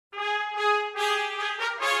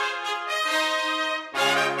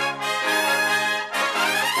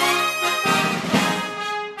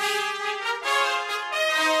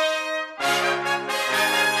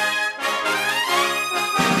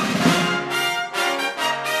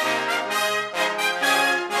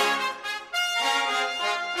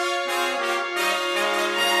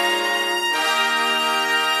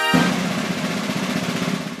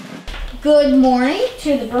Good morning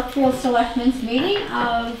to the Brookfield Selectmen's meeting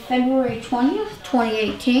of February 20th,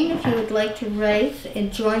 2018. If you would like to rise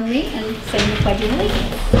and join me in saying the Pledge of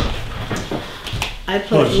Allegiance. I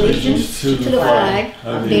pledge allegiance to the flag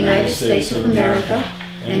of the United States of America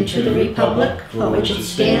and to the republic for which it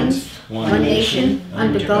stands, one nation,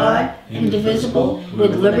 under God, indivisible,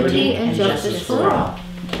 with liberty and justice for all.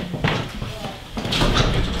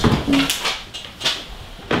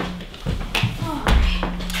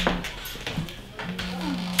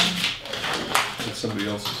 Somebody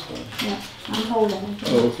else's phone. Yeah, I'm holding.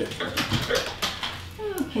 Oh, okay.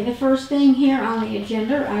 Okay, the first thing here on the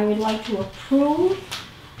agenda, I would like to approve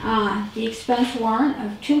the expense warrant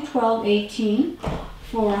of $212.18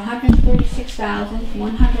 for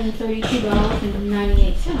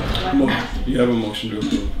 $136,132.98. You have a motion to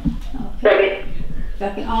approve. Okay.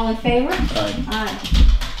 Second, all in favor? Aye. Aye.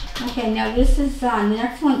 Okay, now this is, the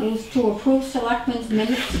next one is to approve Selectmen's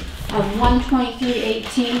minutes of 1/23/18.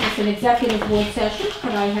 It's an executive board session.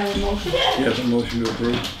 Could I have a motion? You have a motion to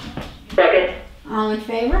approve. Second. All in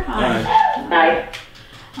favor? Aye. Aye.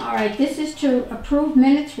 All right, this is to approve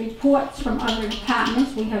minutes, reports from other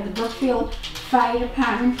departments. We have the Brookfield Fire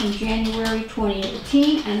Department from January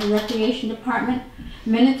 2018 and the Recreation Department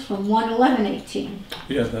minutes from 1/11/18.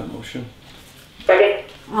 You have that motion. Second.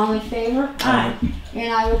 All in favor? Aye.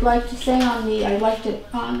 And I would like to say on the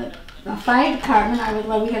fire department,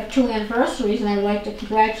 we have 2 anniversaries, and I would like to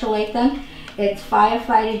congratulate them. It's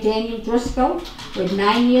firefighter Daniel Driscoll with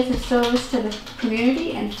 9 years of service to the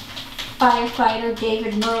community, and firefighter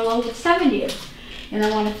David Merlo with 7 years. And I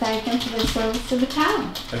want to thank them for their service to the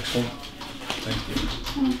town. Excellent. Thank you.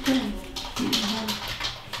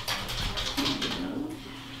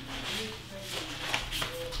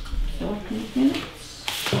 Okay. Minutes.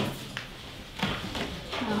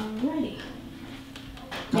 Alrighty.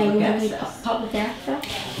 Now, do we have any public access?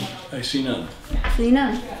 I see none. See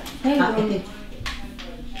none. Hey,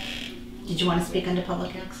 Did you want to speak under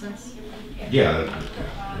public access? Yeah,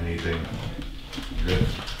 anything good?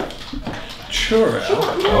 Sure,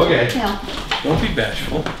 Al. Okay. yeah. Don't be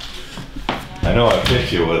bashful. I know I've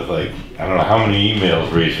hit you with like, I don't know how many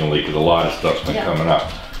emails recently because a lot of stuff's been Yeah. coming up.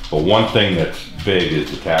 But one thing that's big is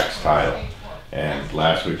the tax title. And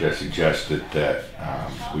last week I suggested that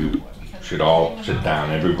we should all sit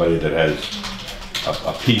down, everybody that has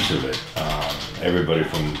a piece of it. Everybody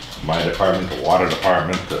from my department, the water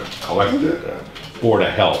department, the collector, the Board of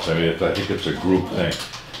Health. I mean, I think it's a group thing.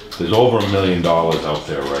 There's over $1 million out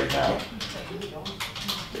there right now.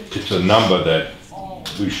 It's a number that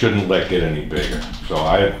we shouldn't let get any bigger. So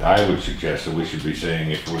I would suggest that we should be saying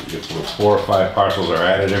if we're 4 or 5 parcels are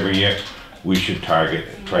added every year, we should try to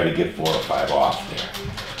get 4 or 5 off there.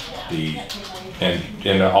 And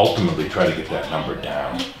ultimately try to get that number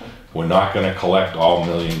down. We're not going to collect all $1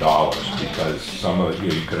 million because some of it, you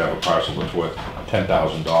could have a parcel that's worth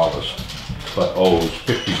 $10,000 but owes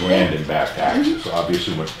 50 grand in back taxes. So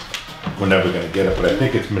obviously we're never going to get it, but I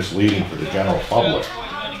think it's misleading for the general public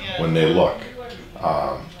when they look.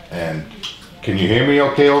 And can you hear me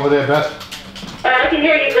okay over there, Beth? I can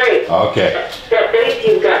hear you great. Okay. That bass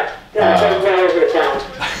you got well over the town.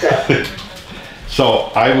 So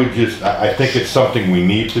I would I think it's something we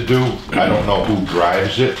need to do. I don't know who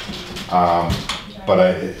drives it, but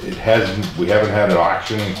we haven't had an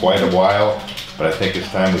auction in quite a while, but I think it's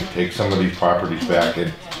time we take some of these properties back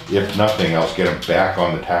and, if nothing else, get them back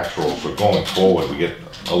on the tax rolls. So going forward, we get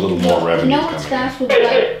a little more revenue coming in. It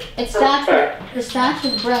starts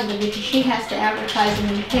with Brenda because she has to advertise them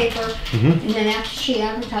in the paper, and then after she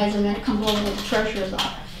advertises them, it comes over to the treasurer's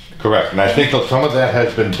office. Correct, and I think some of that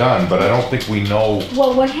has been done, but I don't think we know.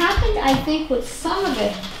 Well, what happened, I think, with some of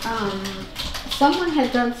it, someone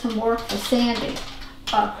had done some work for Sandy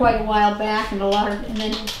quite a while back, and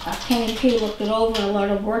then K&P looked it over, and a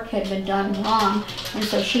lot of work had been done wrong, and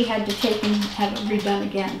so she had to take and have it redone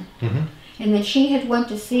again. And then she had went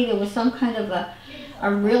to see there was some kind of a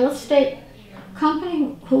real estate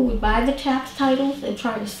company who would buy the tax titles and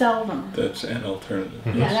try to sell them. That's an alternative.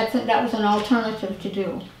 Yeah, that was an alternative to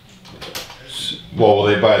do. Well, will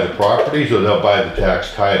they buy the properties or they'll buy the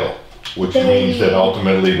tax title? Which means that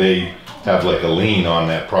ultimately they have like a lien on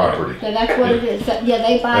that property. Yeah, that's what it is. Yeah,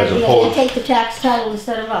 they buy, they take the tax title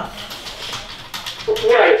instead of us.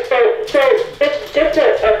 Right, so just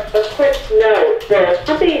a quick note. The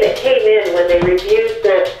company that came in when they reviewed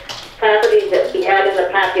the properties that we had in the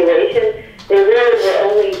population, they really were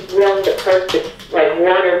only willing to purchase like 1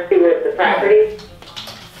 or 2 of the properties.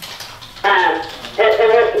 And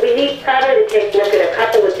we need probably to take a look at a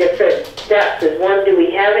couple of different steps. One, do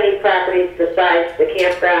we have any properties besides the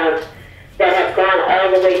campground that have gone all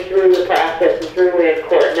the way through the process and through land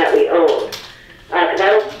court and that we own. Because I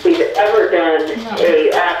don't think we've ever done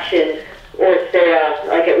a auction or sale,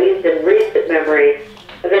 like at least in recent memory,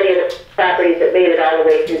 of any of the properties that made it all the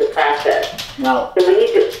way through the process. Well, So we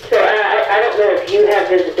need to, so I don't know if you have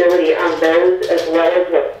visibility on those as well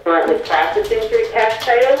as what's currently processing through tax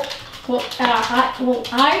title.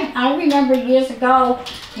 I remember years ago,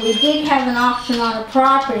 we did have an auction on a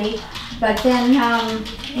property, but then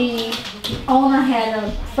the owner had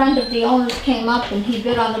a friend of the owner's came up and he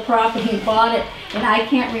bid on the property and bought it, and I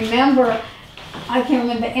can't remember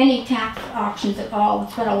any tax auctions at all.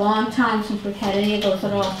 It's been a long time since we've had any of those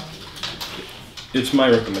at all. It's my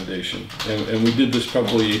recommendation, and we did this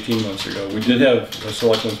probably 18 months ago. We did have a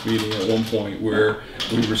selectmen's meeting at one point where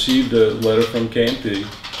we received a letter from KMP,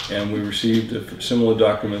 and we received a similar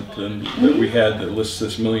document that we had that lists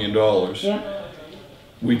this $1 million. Yep.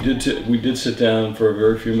 We did sit down for a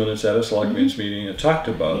very few minutes at a selectmen's meeting and talked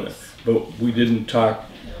about it, but we didn't talk,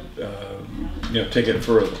 take it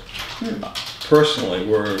further. Personally,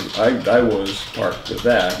 where I was parked with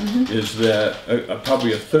that, is that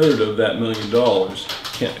probably a third of that $1 million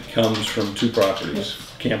comes from two properties,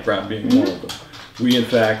 campground being one of them. We, in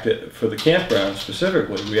fact, for the campground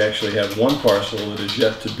specifically, we actually have one parcel that is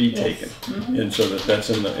yet to be taken, and so that's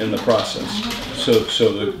in the process. So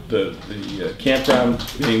the campground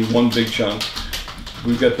being one big chunk,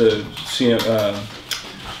 we've got the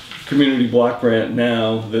community block grant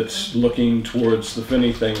now that's looking towards the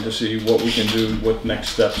Finney thing to see what we can do, what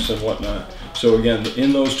next steps and whatnot. So again,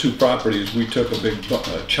 in those two properties, we took a big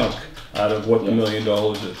chunk out of what the $1 million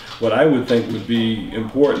is. What I would think would be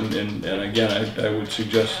important, and again, I would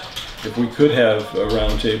suggest if we could have a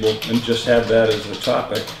roundtable and just have that as a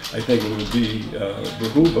topic, I think it would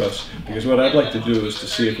behoove us, because what I'd like to do is to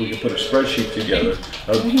see if we can put a spreadsheet together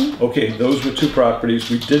of, okay, those were two properties,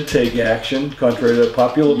 we did take action, contrary to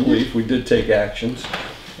popular belief, we did take actions,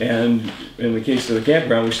 and in the case of the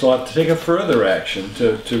campground, we still have to take a further action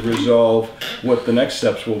to resolve what the next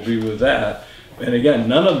steps will be with that. And again,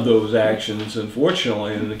 none of those actions,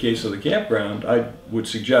 unfortunately, in the case of the campground, I would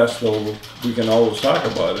suggest, though we can always talk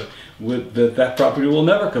about it, that property will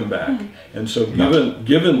never come back. And so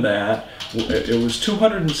given that, it was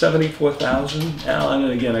 $274,000, Alan,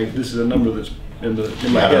 and again, this is a number that's in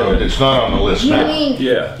my head. It's not on the list now.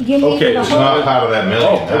 Yeah. Okay. It's not part of that $1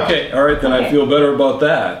 million now. Okay, all right, then I feel better about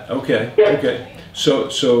that. Okay.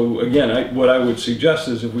 So again, what I would suggest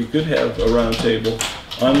is if we could have a round table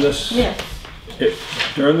on this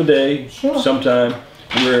during the day, sometime,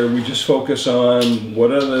 where we just focus on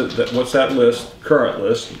what's that list, current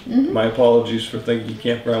list. My apologies for thinking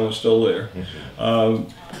campground was still there.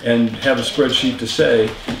 And have a spreadsheet to say,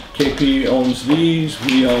 KP owns these,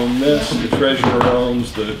 we own this, the treasurer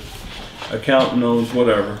owns, the accountant owns,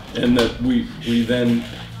 whatever. And that we then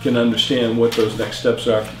can understand what those next steps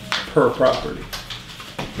are per property.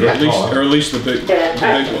 Or at least the big ones.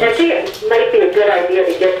 I think it might be a good idea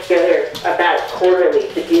to get together about quarterly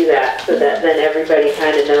to do that, so that then everybody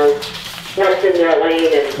kind of knows what's in their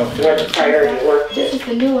lane and what's priority work. This is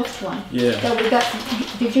the newest one. Yeah. So we got.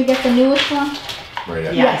 Did you get the newest one?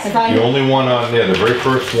 Right. Yes. The only one on there, the very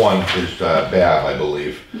first one is Babb, I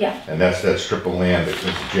believe. Yeah. And that's that strip of land that's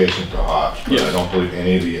adjacent to Hobbs. But Yeah. I don't believe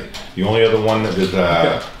any of the only other one that is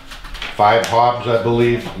 5 Hobbs, I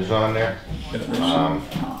believe, is on there.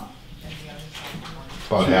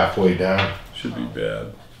 About halfway down. Should be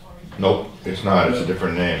bad. Nope, it's not. It's a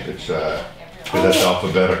different name. It's because that's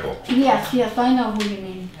alphabetical. Yes, I know who you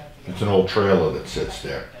mean. It's an old trailer that sits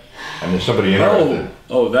there, and there's somebody interested.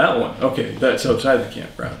 Oh, that one. Okay, that's outside the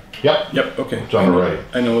campground. Yep. Okay. It's on the right.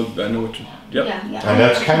 I know what you. Yep. Yeah. And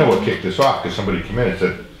that's kind of what kicked us off, because somebody came in and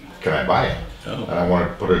said, "Can I buy it?" Oh. And I want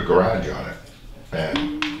to put a garage on it.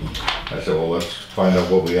 And I said, "Well, let's find out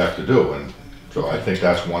what we have to do." And so I think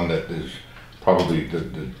that's one that is probably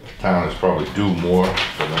the town is probably due more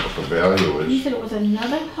than what the value You is. said it was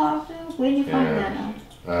another Hobbs? Where did you find that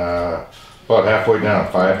out? About halfway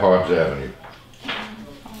down, 5 Hobbs Avenue.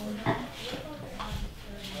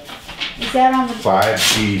 Is that on the?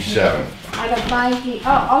 5D7. I got 5D.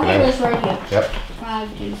 Oh, here it is right here. Yep.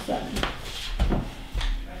 5D7.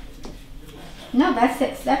 No, that's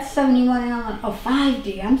it. That's 71 Allen. Oh,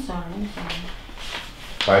 5D. I'm sorry.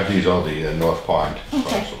 5D is all the North Pond Okay,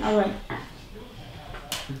 parcels. all right.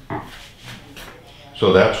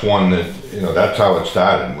 So that's one that, that's how it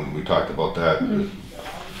started when we talked about that.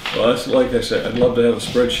 Well, that's like I said. I'd love to have a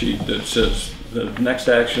spreadsheet that says the next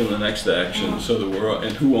action, so that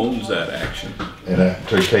and who owns that action. And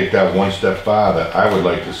to take that one step farther, I would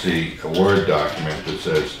like to see a Word document that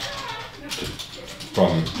says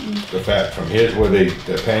from the fact, from here's where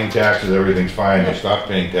they're paying taxes, everything's fine, they stop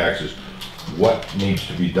paying taxes, what needs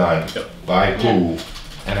to be done, by who,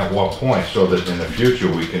 and at what point, so that in the future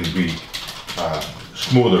we can be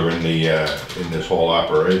smoother in this whole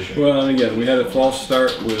operation. Well, and again, we had a false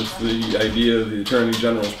start with the idea of the Attorney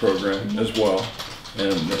General's program as well.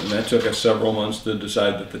 And that took us several months to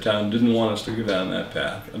decide that the town didn't want us to go down that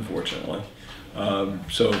path, unfortunately.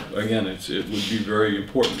 So again, it would be very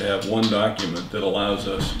important to have one document that allows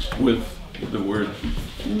us, with the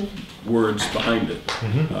words behind it,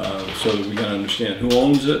 so that we can understand who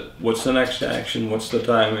owns it, what's the next action, what's the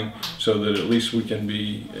timing, so that at least we can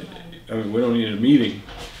be, I mean, we don't need a meeting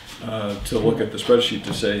to look at the spreadsheet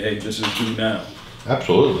to say, hey, this is due now.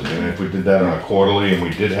 Absolutely, and if we did that on a quarterly, and we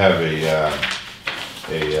did have a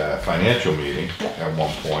financial meeting at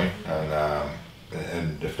one point,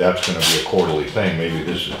 and if that's going to be a quarterly thing, maybe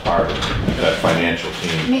this is part of that financial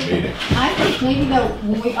team meeting. I think maybe though,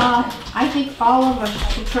 I think all of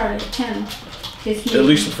us should try to attend this meeting. At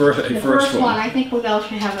least the first one. I think we all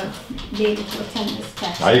should have be able to attend this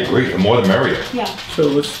test. I agree, the more the merrier. Yeah. So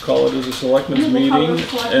let's call it as a selectmen's meeting,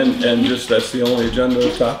 and just that's the only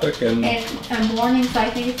agenda topic. And mornings, I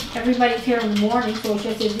think everybody's here in the morning, so it's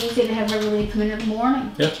just as easy to have everybody come in the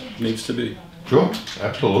morning. Yep, needs to be. Sure,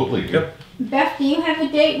 absolutely. Yep. Beth, do you have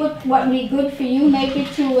a date? What would be good for you, maybe,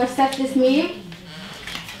 to set this meeting?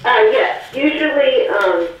 Yes, usually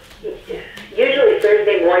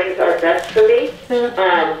Thursday mornings are best for me.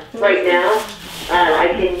 Right now, I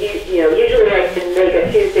can usually I can make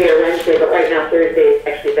a Tuesday or Wednesday, but right now Thursday is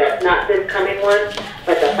actually best. Not this coming one,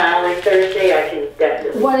 but the following Thursday I can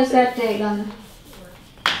definitely. What is that date on?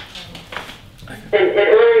 And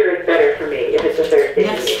earlier is better for me if it's a Thursday.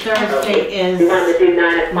 Next Thursday is. You want to do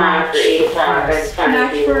 9 o'clock or 8 o'clock and find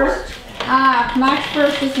March 1st? March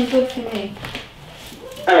 1st isn't good for me.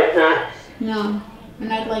 Oh, it's not? No,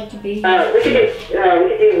 and I'd like to be We could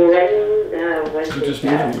do Wednesday. We just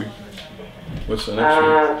moved a week. What's the next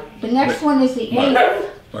one? The next one is the 8th.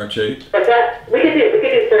 March 8th. But that we could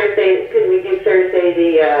do Thursday. Could we do Thursday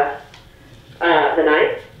the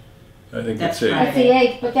 9th? I think That's it's 8th. That's the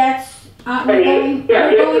 8th, but that's, we're going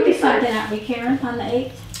to something, aren't we, Karen, on the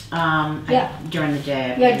 8th? Yeah. During the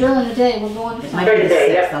day. Yeah, during the day, we're going to It might something. be the Thursday,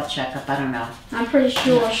 6th, yep. I'll check up, I don't know. I'm pretty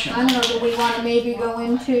sure. Not sure. I don't know, do we want to maybe go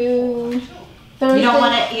into Thursday? You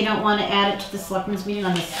don't want to add it to the selectmen's meeting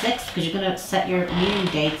on the 6th, because you're going to set your meeting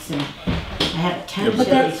dates, and I have it tentatively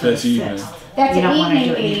for the that's evening. 6th. That's You an don't wanna evening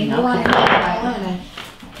do it meeting, you evening, want to okay. have it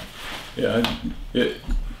all in. Yeah,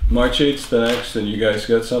 March 8th's the next, and you guys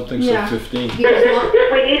got something, Yeah. so 15. Because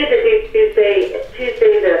If we needed to do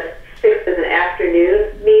Tuesday the 6th as an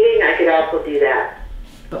afternoon meeting, I could also do that.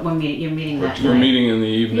 But you're meeting that We're night. meeting in the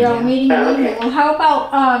evening. Yeah, we're meeting in the Oh, okay. evening. Well, how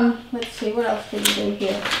about, let's see, what else can we do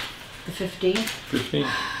here? The 15th 15.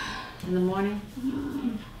 in the morning?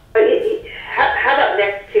 But how about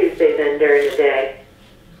next Tuesday then during the day?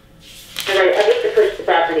 And I hate to push this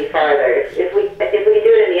off any farther. If we do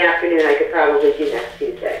it in the afternoon, I could probably do next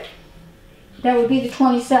Tuesday. That would be the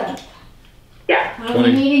 27th. Yeah. Are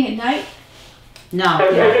we meeting at night? No,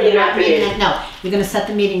 Okay, you're not okay. meeting no. You're going to set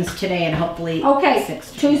the meetings today and hopefully Okay,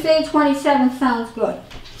 6. Tuesday 27th sounds good.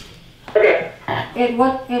 Okay. At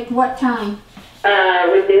what time?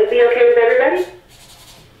 Would noon be okay with everybody?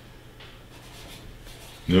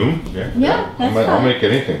 Noon? Yeah. Yeah, that's I'll fine. make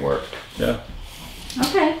anything work. Yeah.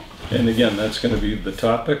 Okay. And again, that's going to be the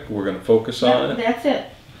topic. We're going to focus on it. That's it.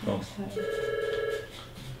 Oh.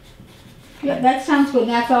 Yeah, that sounds good.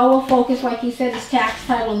 And that's all we'll focus, like you said, is tax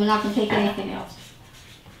title, and we're not gonna take anything else.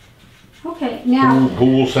 Okay, now, Who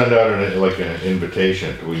will send out an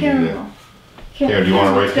invitation? Do we need Karen to? will. Karen, do you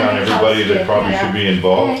want to write down everybody that probably should be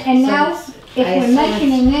involved? And now, So, if I we're assume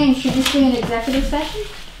mentioning names, should this be an executive session?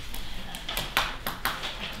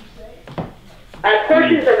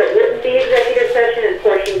 Portions of it wouldn't be executive session and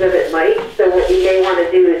portions of it might. So what we may want to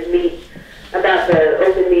do is meet about the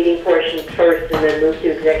open meeting portion first and then move to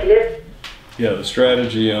executive. Yeah, the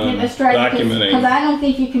strategy on Because documenting. I don't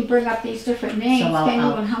think you can bring up these different names, So can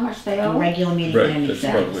you, and how much they A owe? regular meeting Right, and an that's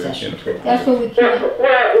executive probably session. inappropriate. That's what we Well, can't.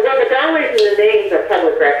 the dollars and the names are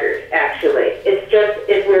public record, actually. It's just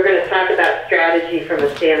if we're going to talk about strategy from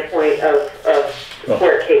a standpoint of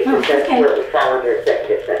court cases, Oh, that's okay. where we fall under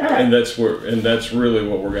executive session. All right. And that's really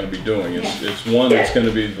what we're going to be doing. It's one that's going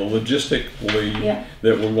to be the logistically, Yeah.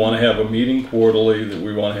 that we want to have a meeting quarterly, that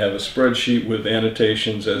we want to have a spreadsheet with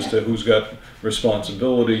annotations as to who's got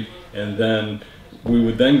responsibility, and then we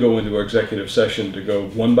would then go into our executive session to go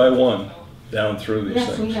one by one down through these Yes,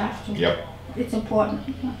 we things. have to. Yep. It's important.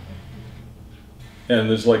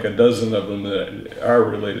 And there's like a dozen of them that are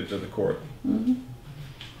related to the court.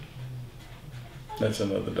 That's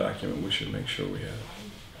another document we should make sure we have.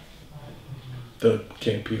 The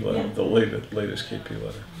KP letter, Yeah. the latest KP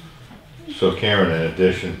letter. So Karen, in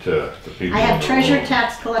addition to the people. I have in the treasurer, room,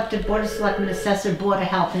 tax collector, board of selectmen, assessor, board of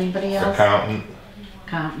health. Anybody else? Accountant,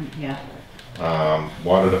 Accountant, yeah.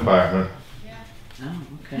 water department. Oh,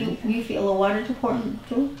 okay. You feel the water department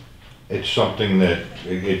too? It's something that,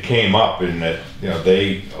 it came up in that, you know,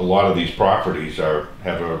 a lot of these properties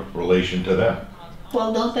have a relation to them.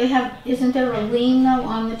 Well, don't they have, isn't there a lien though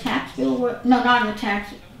on the tax bill? No, not on the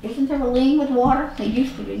tax, isn't there a lien with water? There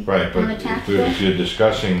used to be. Right, but On the tax if bill? you're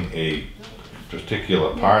discussing a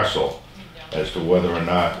particular parcel as to whether or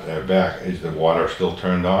not they're back, is the water still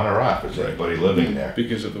turned on or off? Is anybody living there?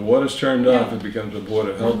 Because if the water's turned off, it becomes a Board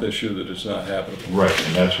of Health issue that is not habitable. Right,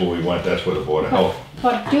 and that's where we went, that's where the Board of Health.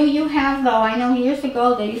 But do you have though, I know years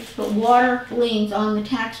ago they used to put water liens on the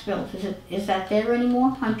tax bills. Is that there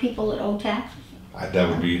anymore on people that owe taxes?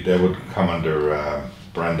 That would come under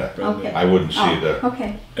Brenda. Okay. I wouldn't see Oh,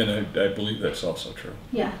 okay, And I believe that's also true.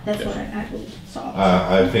 yeah, that's what I believe, so.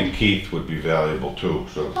 I think Keith would be valuable too,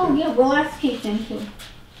 so. Oh, yeah, we'll ask Keith then too.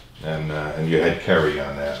 And you had Kerry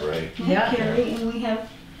on that, right? We have Carrie and we have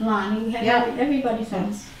Lonnie, we have everybody's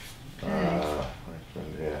on.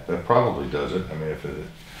 Yeah, that probably does it. I mean,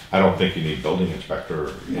 I don't think you need building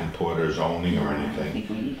inspector input or zoning or I don't anything. think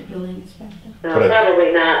we need a building inspector. No, But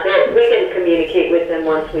probably not. We can communicate with them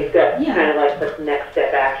once we've got Yeah. kind of like what the next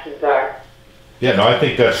step actions are. Yeah, no, I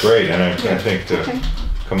think that's great, and I think to Okay.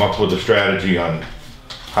 come up with a strategy on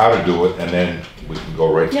how to do it, and then we can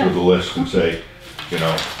go right Yeah. through the list and say, you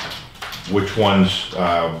know, which ones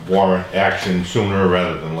warrant action sooner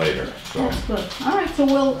rather than later. So, That's good. All right, so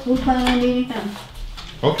we'll plan on meeting them.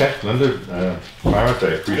 okay, Linda, Clarence, I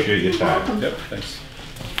appreciate your time. Welcome. Yep, thanks.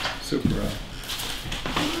 Super.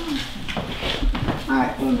 All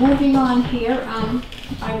right, we're moving on here.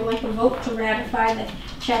 I would like a vote to ratify the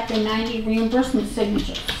Chapter 90 reimbursement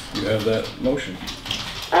signatures. You have that motion.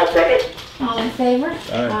 I'll second. All in favor?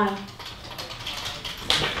 Aye.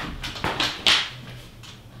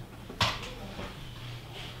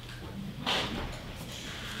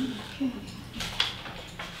 Okay.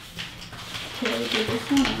 Could I do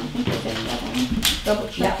this one? I don't think there's any other one. Double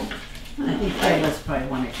check. I think there was probably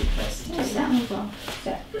one or two places. Yes, that one's all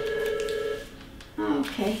set.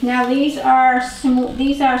 Okay, now these are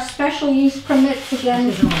special use permits again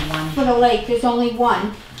There's only one. for the lake. There's only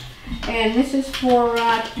one. And this is for,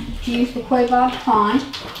 to use the Quabog Pond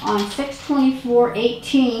on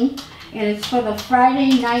 6/24/18, and it's for the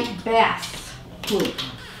Friday Night Bass group.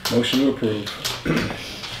 Motion to approve.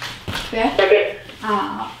 Beth, Second.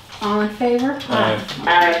 all in favor? Aye.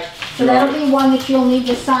 Aye. So that'll be one that you'll need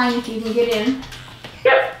to sign if you can get in.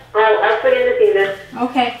 Yep. I'll put in this evening.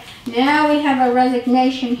 Okay, now we have a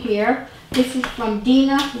resignation here. This is from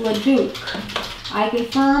Dina Leduc. I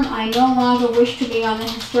confirm I no longer wish to be on the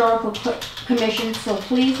Historical Commission, so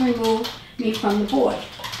please remove me from the board.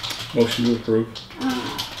 Motion to approve.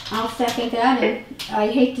 I'll second that, and I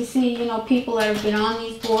hate to see, people that have been on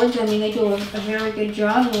these boards. I mean, they do a very good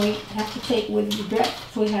job, and we have to take with regret,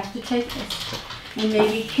 so we have to take this. And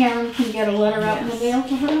maybe Karen can get a letter out in the mail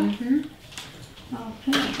to her? Mm-hmm.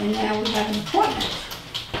 Okay, and now we have an appointment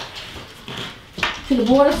to the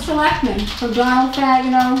Board of Selectmen from Donald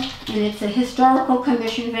Fagino, and it's a Historical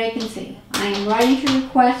Commission vacancy. I am writing to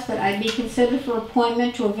request that I be considered for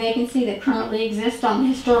appointment to a vacancy that currently exists on the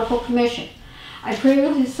Historical Commission. I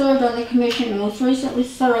previously served on the commission and most recently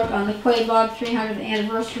served on the Quabog 300th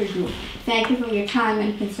Anniversary Group. Thank you for your time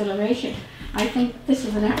and consideration. I think this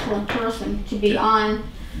is an excellent person to be on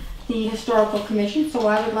the Historical Commission, so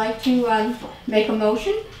I would like to make a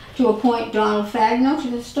motion to appoint Donald Fagno to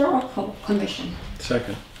the Historical Commission.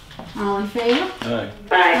 Second. All in favor? Aye.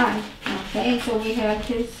 Aye. Okay, so we have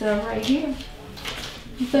his right here.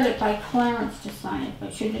 You said it by Clarence to sign it,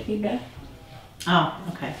 but shouldn't it be Beth? Oh,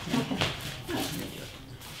 okay. Okay.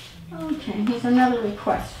 Okay, here's another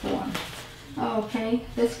request form. Okay,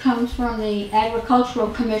 this comes from the Agricultural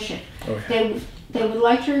Commission. Okay. They would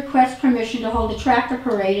like to request permission to hold a tractor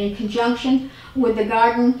parade in conjunction with the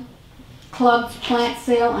Garden Club's plant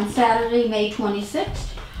sale on Saturday, May 26th,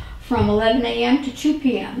 from 11 a.m. to 2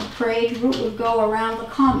 p.m. The parade route would go around the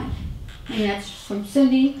common, and that's from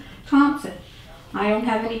Cindy Thompson. I don't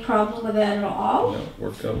have any problem with that at all. No, it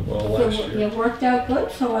worked out well last year. It worked out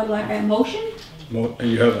good, so I'd like a motion. You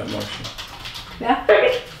have that motion. Beth?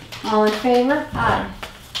 Second. All in favor? Aye.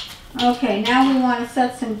 Okay, now we want to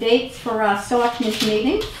set some dates for our selectmen's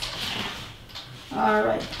meetings. All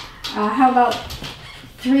right. How about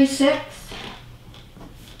 3/6,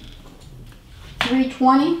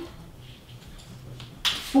 3/20,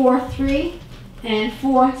 4/3, and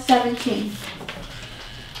 4/17?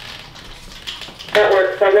 That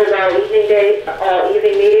works. So those are all evening days, all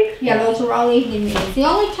evening meetings? Yeah, those are all evening meetings. The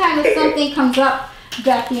only time if something comes up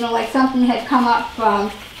that, you know, like something had come up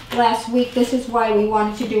last week, this is why we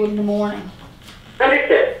wanted to do it in the morning.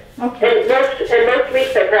 Understood. Okay. And most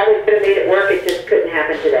weeks I probably could have made it work, it just couldn't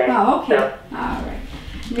happen today. Oh, okay. So, All right.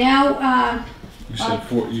 Now, You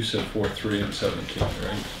said 4, 3, and 17,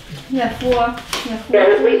 right? yeah, four.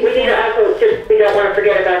 yeah, we need to also, just, we don't want to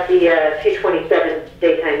forget about the 227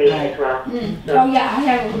 daytime meeting as well. Oh, yeah, I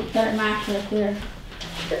have it, got it marked right there.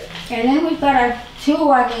 And then we've got our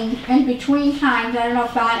two, I mean, in between times, I don't know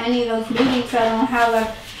if on any of those meetings, I don't know how the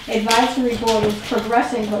advisory board is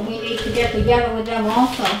progressing, but we need to get together with them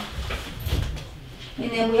also. And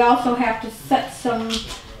then we also have to set some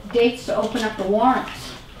dates to open up the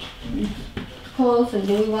warrants. Close, and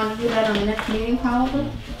do we want to do that on the next meeting probably?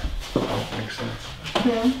 Makes sense.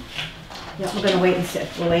 Yeah. Yeah, we're gonna wait and see,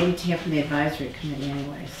 we're waiting to hear from the advisory committee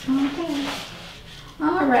anyways. Okay.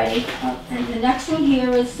 Alrighty, and the next one here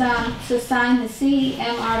is to sign the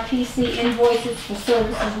CMRPC invoices for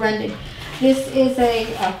services rendered. This is a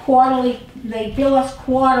quarterly, they bill us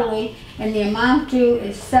quarterly, and the amount due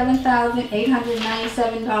is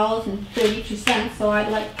 $7,897.32, so I'd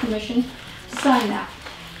like permission to sign that.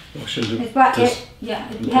 Motion to, Yeah,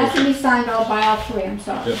 it has to be signed all by all three, I'm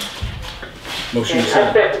sorry. yeah. Motion And to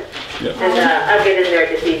sign. and Yeah. I'll get in there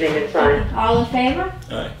this evening and sign. All in favor?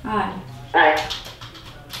 Aye. Aye. Aye.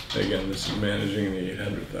 Again, this is managing the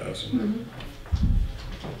 800,000.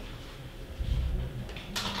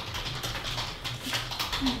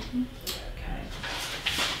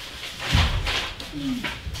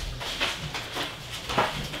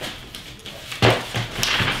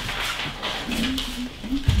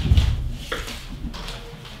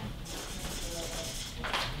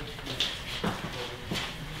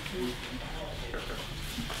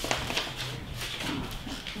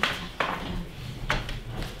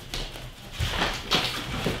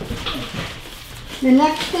 The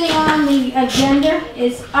next thing on the agenda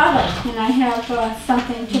is other, and I have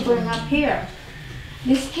something to bring up here.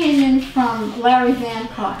 This came in from Larry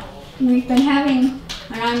Vancott. We've been having,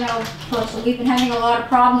 and I know personally, we've been having a lot of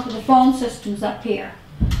problems with the phone systems up here.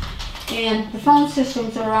 And the phone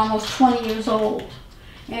systems are almost 20 years old.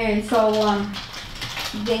 And so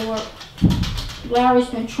Larry's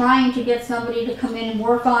been trying to get somebody to come in and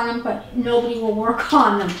work on them, but nobody will work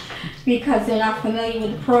on them because they're not familiar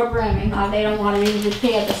with the programming, or they don't want to even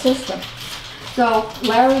repair the system. So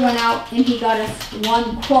Larry went out and he got us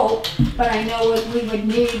one quote, but I know we would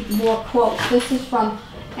need more quotes. This is from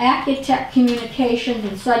Accutech Communications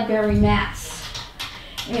in Sudbury, Mass.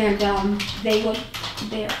 And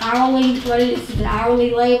their hourly, what it is an hourly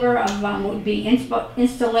labor of would be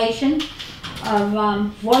installation of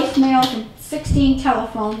voicemails and 16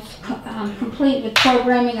 telephones, complete with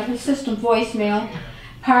programming of the system voicemail.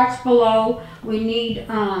 Parts below, we need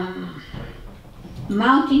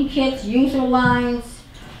mounting kits, user lines,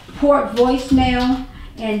 port voicemail,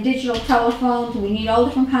 and digital telephones. We need all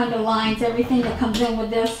different kind of lines, everything that comes in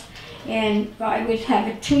with this. And I would have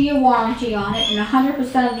a 2-year warranty on it, and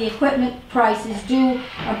 100% of the equipment price is due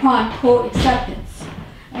upon quote acceptance.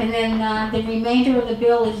 And then the remainder of the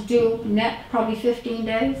bill is due net probably 15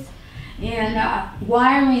 days. And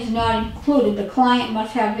wiring is not included. The client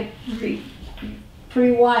must have it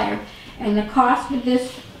pre-wired. And the cost with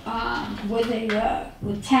this,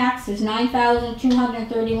 with tax, is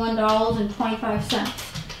 $9,231.25.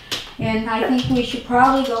 And I think we should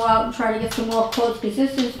probably go out and try to get some more quotes, because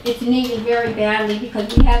it's needed very badly,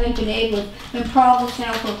 because we haven't been able, been problems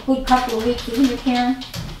now for a good couple of weeks, isn't it, Karen?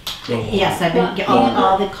 Yes, I've been,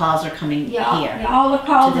 all the calls are coming here. Yeah, all the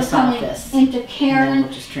calls are coming office. into Karen,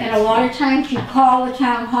 we'll just and a lot of times you call the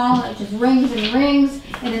town hall and it just rings and rings,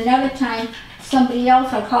 and another time somebody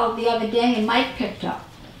else, I called the other day and Mike picked up.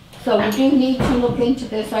 So we do need to look into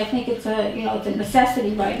this. I think it's a, it's a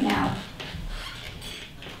necessity right now.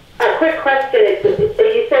 A quick question, you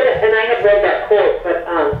said, and I have read that quote, but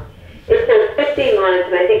it says 15 lines,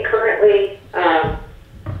 and I think currently,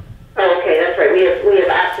 okay, that's right, we have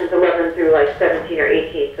options 11 through like 17 or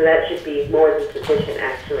 18, so that should be more than sufficient,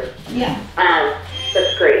 actually. Yeah.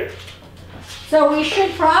 That's great. So we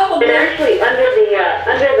should probably. And actually, under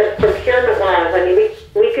the procurement laws, I mean,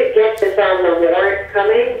 we could get this on the warrant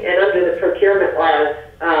coming, and under the procurement laws,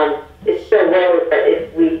 it's so low that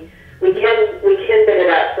if we can bid it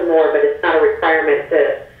out some more, but it's not a requirement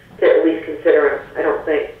to at least consider them, I don't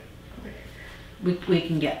think. We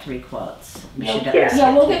can get 3 quotes. We should at Yeah. least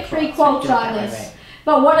Yeah, we'll get get 3 3 quotes Do it on that this. way.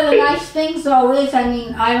 But one of the nice things though is, I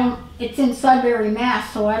mean, it's in Sudbury,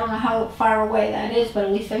 Mass, so I don't know how far away that is, but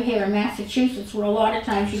at least they're here in Massachusetts, where a lot of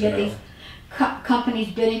times you get these companies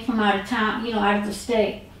bidding from out of town, you know, out of the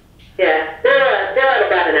state. Yeah, they're at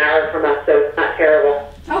about an hour from us, so it's not terrible.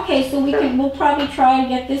 Okay, so we'll probably try to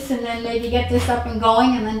get this and then maybe get this up and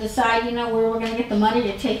going and then decide, you know, where we're gonna get the money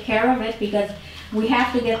to take care of it, because we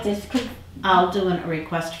have to get this. I'll do a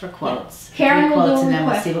request for quotes. Karen will do a Quotes, and then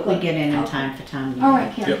we'll request. see what we get in Okay. time for town meeting. All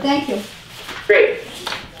right, Karen, Yep. thank you. Great.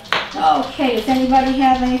 Okay, does anybody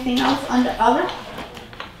have anything else under other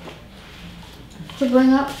to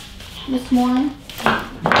bring up this morning? I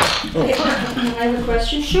have a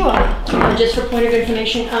question, Sure. just for point of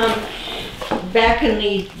information. Back in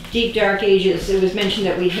the deep dark ages, it was mentioned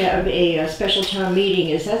that we'd have a special town meeting.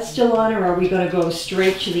 Is that still on, or are we gonna go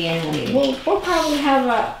straight to the annual meeting? We'll probably have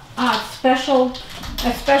a special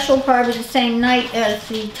probably the same night as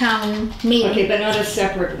the town meeting. Okay, but not a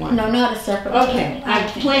separate one? No, not a separate. Okay, our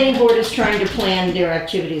planning board is trying to plan their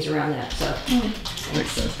activities around that, so.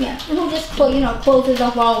 Makes sense. Yeah, we'll just closes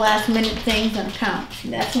up all last minute things and accounts.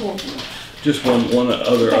 That's what we'll do. Just one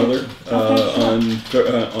other, Okay, sure.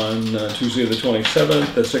 on Tuesday the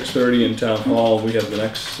 27th at 6:30 in Town Hall, we have the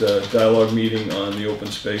next dialogue meeting on the open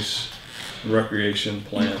space and recreation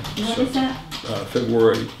plan. What So, is that?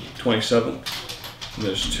 February 27th. And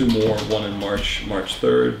there's two more, one in March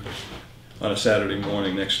 3rd, on a Saturday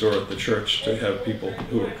morning next door at the church to have people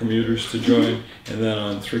who are commuters to join. And then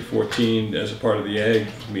on 3/14, as a part of the ag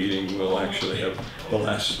meeting, we'll actually have the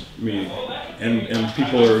last meeting. And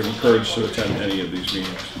people are encouraged to attend any of these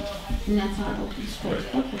meetings. And that's our open space.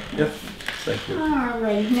 Right. Okay. Yep, thank you. All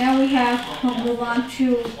right, now we'll move on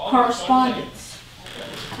to correspondence.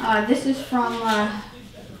 This is from,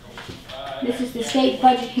 this is the state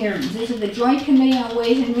budget hearings. This is the Joint Committee on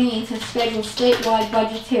Ways and Means has scheduled statewide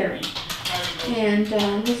budget hearing. And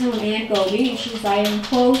this is from Ann Goldie, and she says, I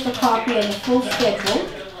enclosed a copy of the full schedule.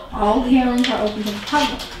 All hearings are open to the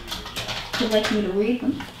public. Would you like me to read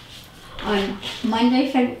them? On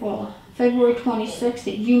Monday, February 26th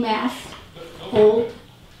at UMass Old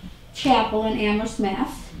Chapel in Amherst,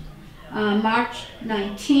 Mass. March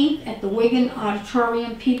 19th at the Wigan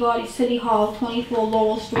Auditorium, Peabody City Hall, 24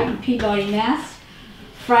 Lowell Street in Peabody, Mass.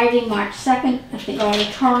 Friday, March 2nd at the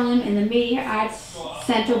Auditorium in the Media Arts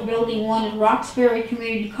Center, Building 1 at Roxbury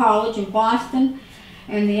Community College in Boston.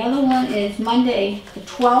 And the other one is Monday, the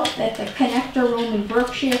 12th at the Connector Room in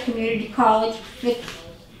Berkshire Community College,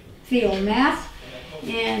 Brookfield, Mass.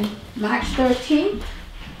 And March 13th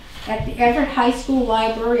at the Everett High School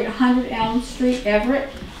Library at 100 Elm Street, Everett.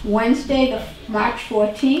 Wednesday, March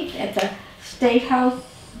 14th at the State House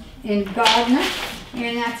in Gardner.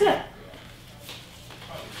 And that's it.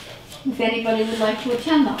 If anybody would like to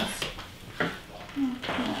attend those. Okay.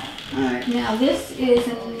 All right, now this is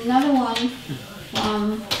another one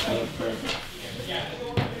from, where is it?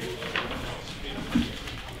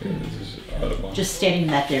 This is Audubon. Just stating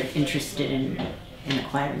that they're interested in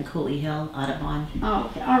acquiring Cooley Hill, Audubon. Oh,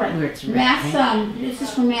 okay, all right. Where it's written, Mass, right? this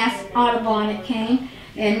is from Mass Audubon, it came.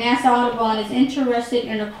 And Mass Audubon is interested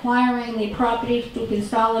in acquiring the property to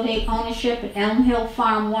consolidate ownership at Elm Hill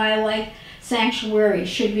Farm Wildlife Sanctuary.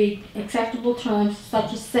 Should be acceptable terms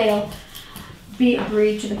such as sale be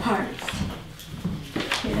agreed to the parties.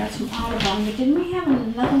 Okay, that's from Audubon, but didn't we have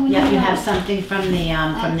another one? Yeah, you have something from the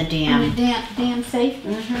dam. From the dam safe?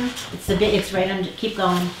 Mm-hmm. It's a bit. It's right under. Keep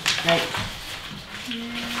going. Right.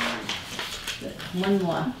 One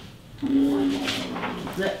more.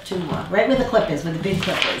 Two more. Right where the clip is, where the big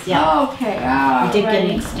clip is. Yeah. Okay, all We did get an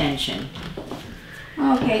right. extension.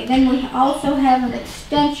 Okay, then we also have an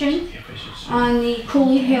extension on the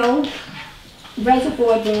Cooley Hill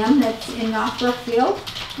Reservoir Dam that's in North Brookfield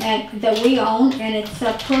and that we own, and it's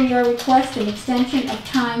per your request, an extension of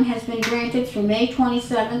time has been granted through May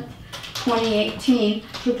 27th, 2018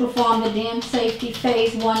 to perform the dam safety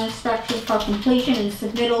phase 1 inspection for completion and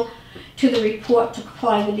submittal to the report to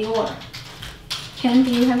comply with the order. Ken,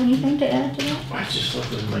 do you have anything to add to that? I just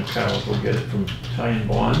looked at my car, we'll go get it from Ty and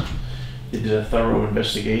Bond. They did a thorough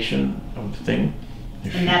investigation of the thing.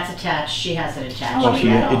 And that's attached. She has it attached. Oh, to she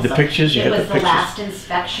that had the also. pictures? You It got the was the pictures? last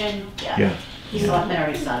inspection. Yeah. The selectmen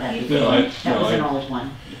already saw that. No, That was an old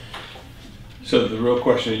one. So the real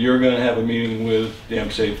question, you're gonna have a meeting with dam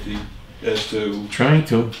safety as to, Trying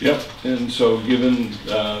to. yep, and so given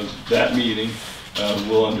that meeting,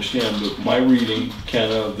 we'll understand, but my reading, Ken,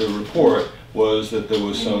 of the report was that there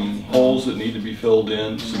was some holes that need to be filled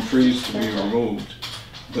in, some trees to be removed,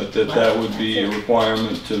 but that would be a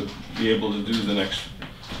requirement to be able to do the next,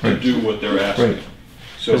 to do what they're asking. Right.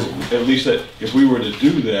 So at least that, if we were to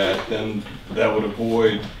do that, then that would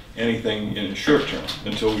avoid anything in the short term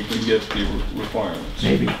until we can get the requirements.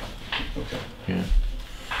 Maybe. Okay. Yeah.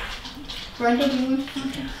 Brenda, do you want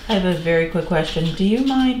something? I have a very quick question. Do you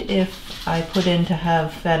mind if I put in to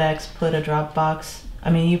have FedEx put a drop box? I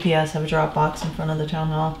mean, UPS have a drop box in front of the town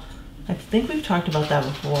hall. I think we've talked about that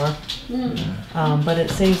before. But it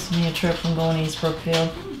saves me a trip from going to East Brookfield.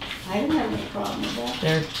 I don't have any problem with that.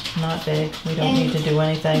 They're not big. We don't And need to do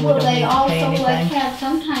anything. We Will don't they need to pay also like anything. have,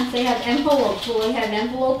 sometimes they have envelopes, will they have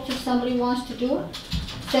envelopes if somebody wants to do it?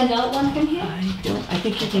 Send out one from here? I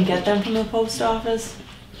think you can get them from the post office,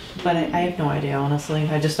 but I have no idea, honestly.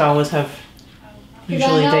 I just always have,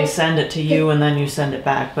 usually know- they send it to you and then you send it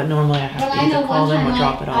back, but normally I have But to I know either call one them time or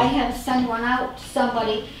drop it I off. had to send one out to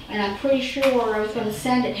somebody, and I'm pretty sure I was gonna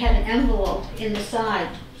send it, had an envelope in the side.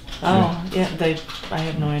 Oh, yeah, I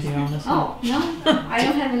have no idea, honestly. Oh, no, I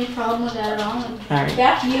don't have any problem with that at all. And Alright.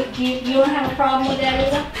 Beth, you don't have a problem with that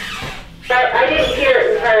either? I didn't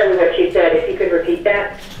hear entirely what she said, if you could repeat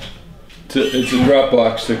that. It's a drop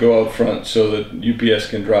box to go out front so that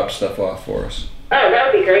UPS can drop stuff off for us. Oh,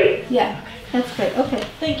 that would be great. Yeah, that's great, okay.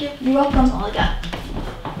 Thank you. You're welcome. All I got.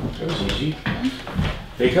 That was easy.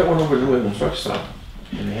 They got one over there in the truck stop,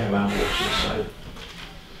 and they have envelopes inside.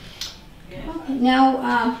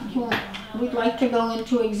 Now, we'd like to go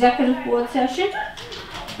into executive board session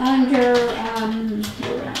under, where are we?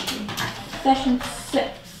 Session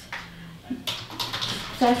 6.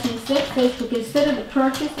 Session 6 is to consider the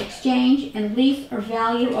purchase, exchange, and lease or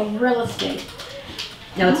value of real estate.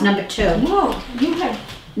 No, it's number 2. No, you had,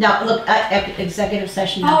 No, look, executive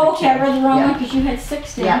session number 2. oh, okay, I read the wrong Yeah. one because you had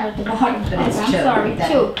 6 down Yeah. here at the bottom. But it's I'm 2. sorry,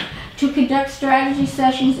 That- 2. To conduct strategy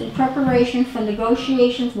sessions in preparation for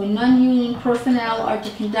negotiations with non-union personnel or to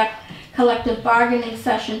conduct collective bargaining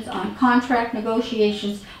sessions on contract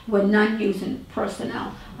negotiations with non-union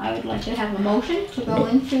personnel. I would like to have a motion to go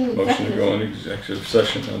into Motion to executive. go into executive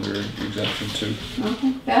session under exemption 2.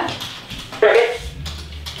 Okay, Beth?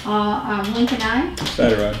 Second, Lincoln, aye?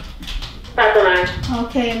 Saturday. Pepper line.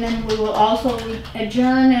 Okay, and then we will also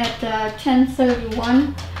adjourn at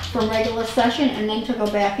 10:31 for regular session and then to go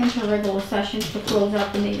back into regular session to close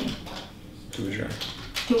out the meeting, To adjourn.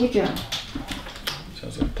 to adjourn.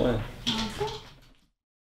 Sounds like a plan.